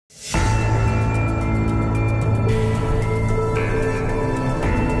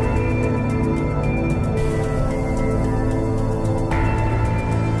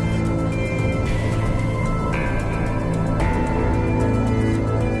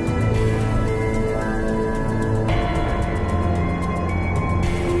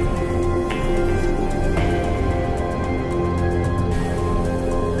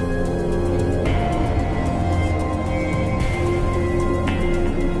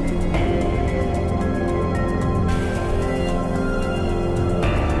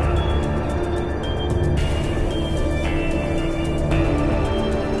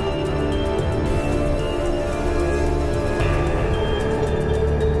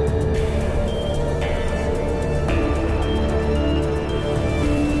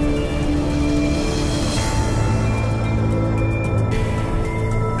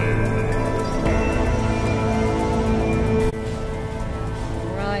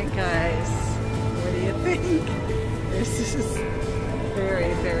right, guys, what do you think? This is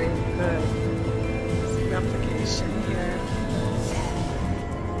very, very good replication here.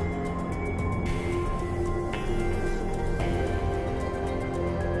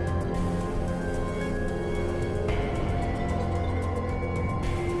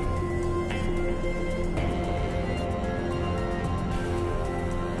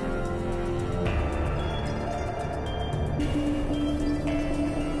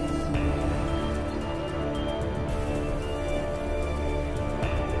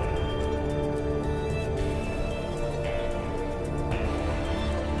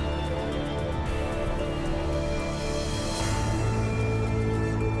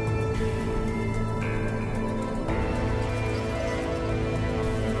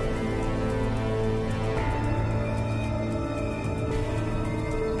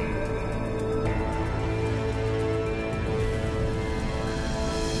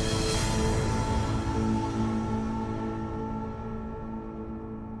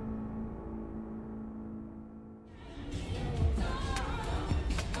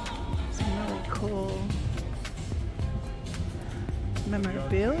 Cool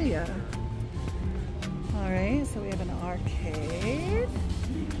memorabilia. All right, so we have an arcade.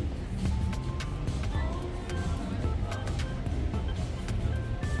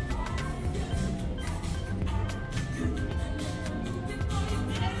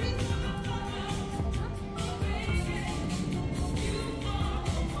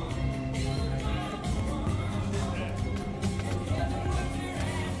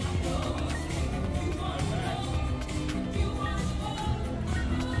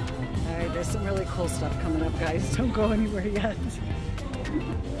 There's some really cool stuff coming up, guys. Don't go anywhere yet.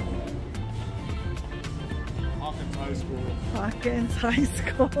 Hawkins High School. Hawkins High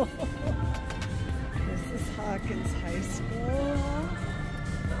School. This is Hawkins High School.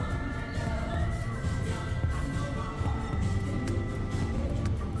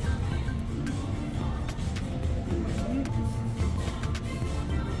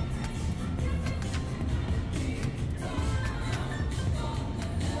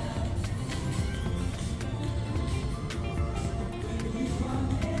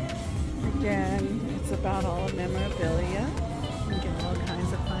 Again, it's about all memorabilia. You get all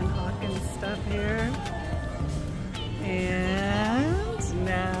kinds of fun Hawkins stuff here. And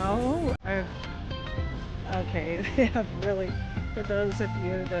now, okay, they have really, for those of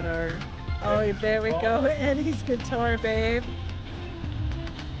you that are, oh, there we go, Eddie's Guitar Babe.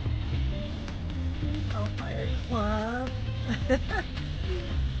 Oh, my club.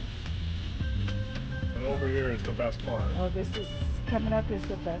 And over here is the best part. Oh, this is coming up is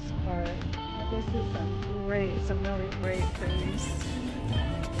the best part. This is some really great things.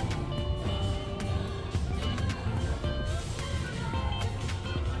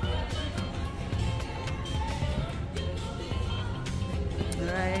 All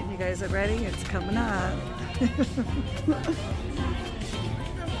right, you guys are ready? It's coming up.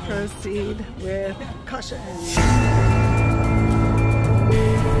 Proceed with caution.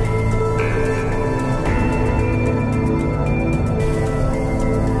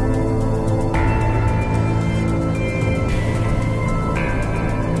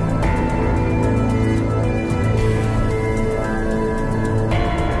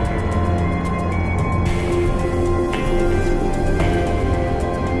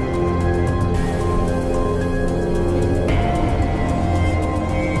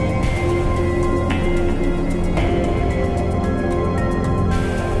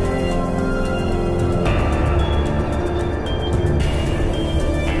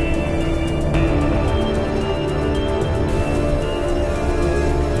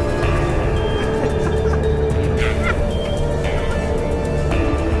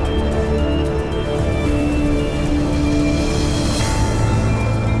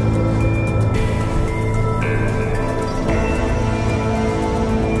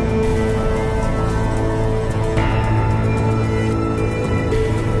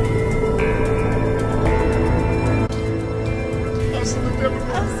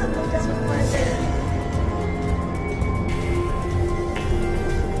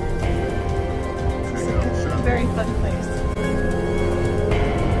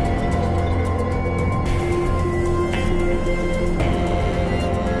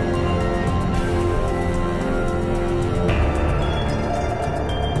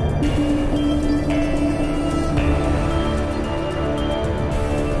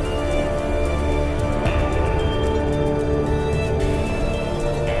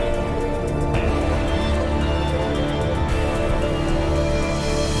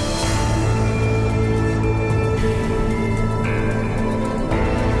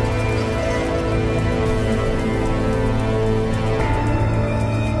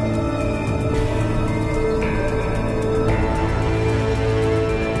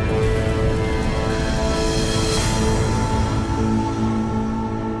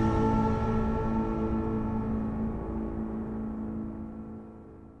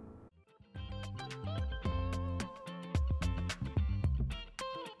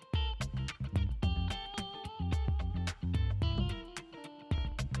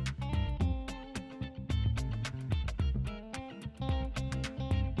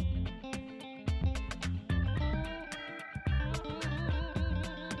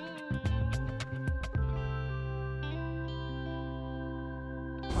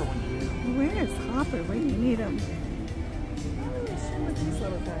 Where is Hopper? Where do you need him? I'm not sure what these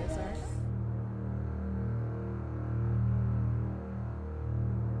little guys are.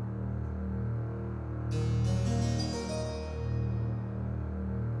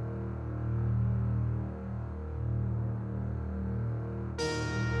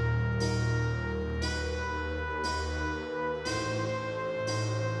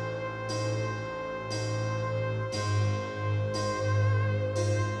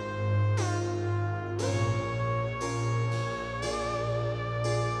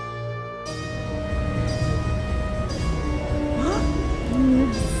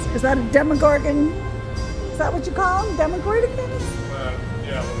 Is that a Demogorgon? Is that what you call them? Demogorgons?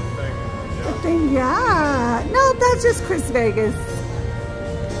 Yeah, the thing. Yeah. The thing, yeah. No, that's just Chris Vegas.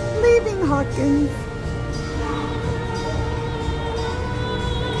 Leaving Hawkins.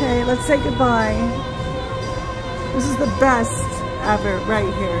 Okay, let's say goodbye. This is the best ever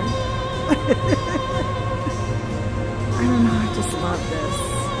right here. I don't know, I just love this.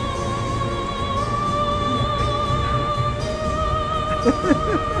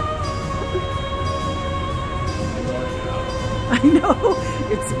 I know,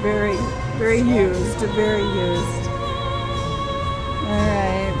 it's very, very used, very used.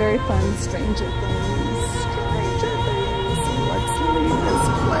 Alright, very fun, Stranger Things. Stranger Things. Let's leave this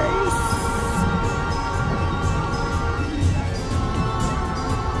place.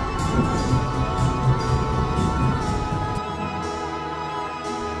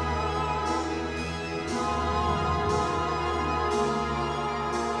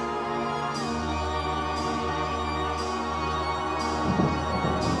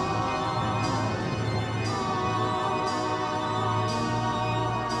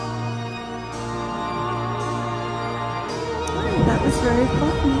 That was very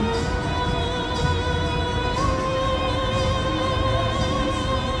fun.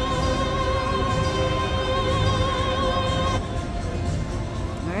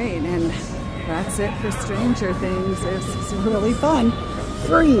 Alright, and that's it for Stranger Things. This is really fun.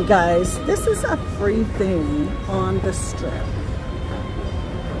 Free, guys. This is a free thing on the Strip.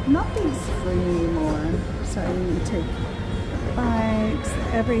 Nothing's free anymore. So you take bikes,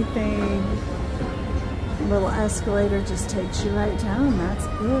 everything. The little escalator just takes you right down. That's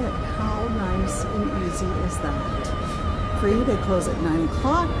it. How nice and easy is that? Free. They close at 9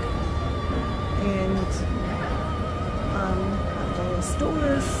 o'clock. And have the little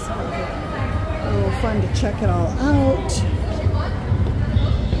stores. A little fun to check it all out.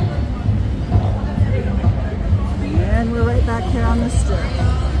 And we're right back here on the Strip.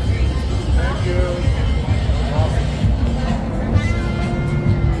 Thank you.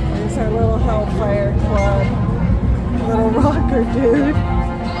 There's our little Hellfire Club. Little rocker dude.